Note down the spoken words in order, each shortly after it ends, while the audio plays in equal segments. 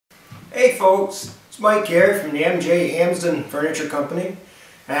Hey folks, it's Mike here from the MJ Amsden Furniture Company,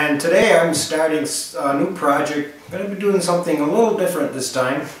 and today I'm starting a new project. I'm going to be doing something a little different this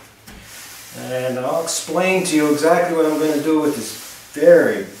time, and I'll explain to you exactly what I'm going to do with this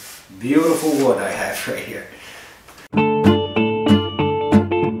very beautiful wood I have right here.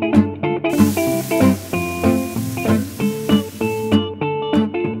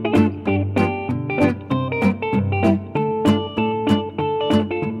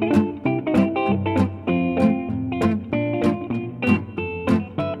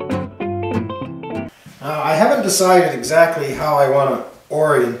 I haven't decided exactly how I want to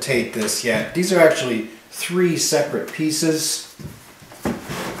orientate this yet. These are actually three separate pieces,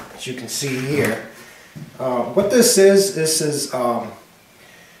 as you can see here. What this is an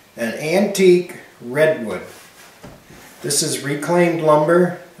antique redwood. This is reclaimed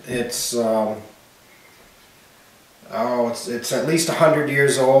lumber. It's at least 100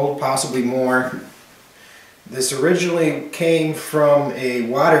 years old, possibly more. This originally came from a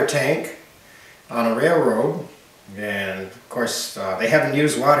water tank on a railroad, and of course they haven't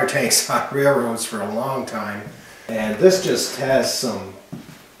used water tanks on railroads for a long time. And this just has some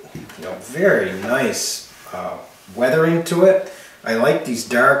very nice weathering to it. I like these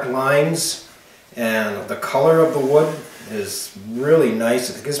dark lines, and the color of the wood is really nice.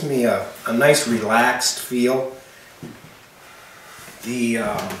 It gives me a nice relaxed feel. The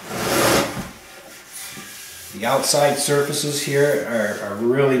outside surfaces here are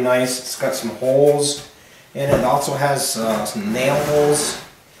really nice. It's got some holes in it. It also has some nail holes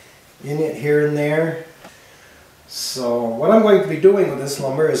in it here and there. So what I'm going to be doing with this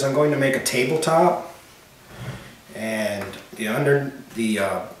lumber is I'm going to make a tabletop, and under the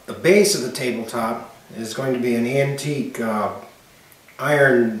base of the tabletop is going to be an antique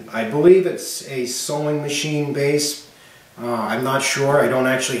iron. I believe it's a sewing machine base. I'm not sure. I don't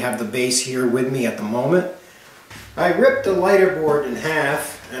actually have the base here with me at the moment. I ripped the lighter board in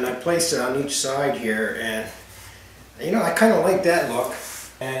half and I placed it on each side here, and I kind of like that look,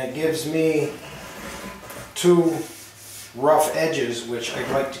 and it gives me two rough edges which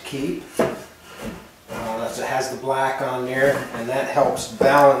I'd like to keep. It has the black on there, and that helps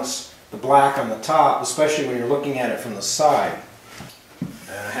balance the black on the top, especially when you're looking at it from the side.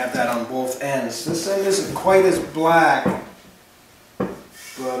 And I have that on both ends. This end isn't quite as black,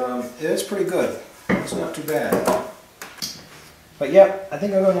 but it's pretty good. It's not too bad. But yep, I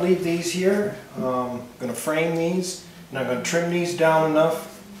think I'm going to leave these here. I'm going to frame these, and I'm going to trim these down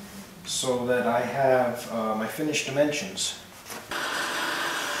enough so that I have my finished dimensions.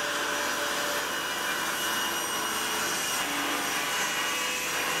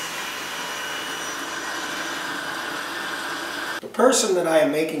 The person that I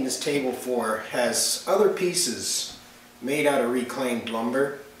am making this table for has other pieces made out of reclaimed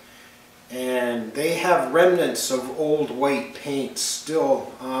lumber, and they have remnants of old white paint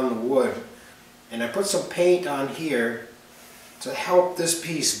still on the wood, and I put some paint on here to help this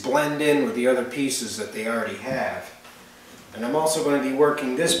piece blend in with the other pieces that they already have. And I'm also going to be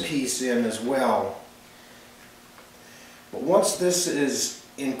working this piece in as well. But once this is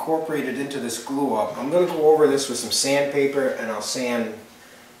incorporated into this glue up, I'm going to go over this with some sandpaper, and I'll sand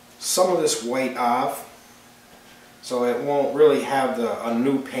some of this white off, so it won't really have a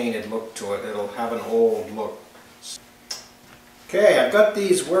new painted look to it. It'll have an old look. Okay, I've got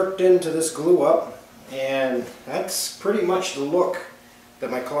these worked into this glue up, and that's pretty much the look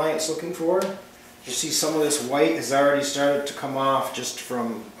that my client's looking for. You see some of this white has already started to come off just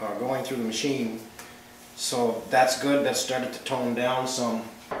from going through the machine. So that's good. That started to tone down some.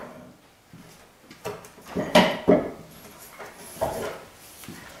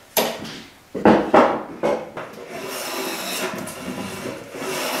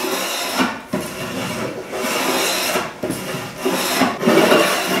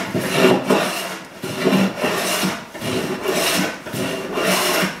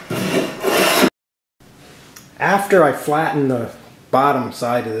 After I flattened the bottom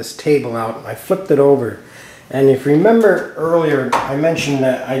side of this table out, I flipped it over. And if you remember earlier, I mentioned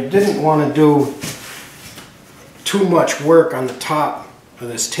that I didn't want to do too much work on the top of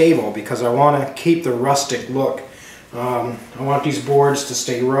this table because I want to keep the rustic look. I want these boards to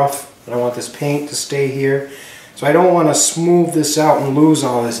stay rough, and I want this paint to stay here. So I don't want to smooth this out and lose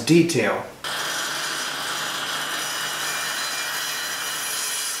all this detail.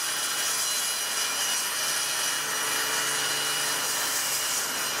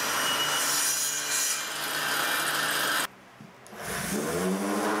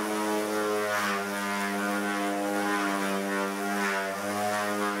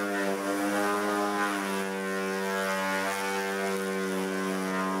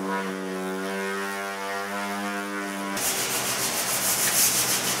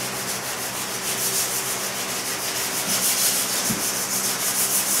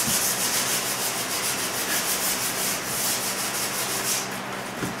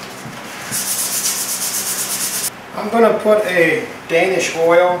 I'm going to put a Danish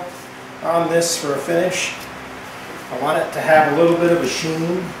oil on this for a finish. I want it to have a little bit of a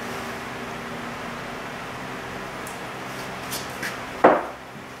sheen.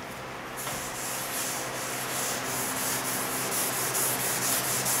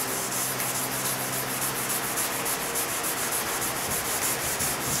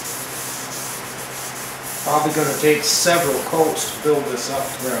 Probably going to take several coats to build this up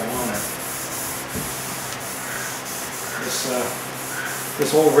to where I want it.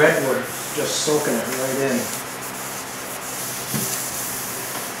 This old redwood, just soaking it right in.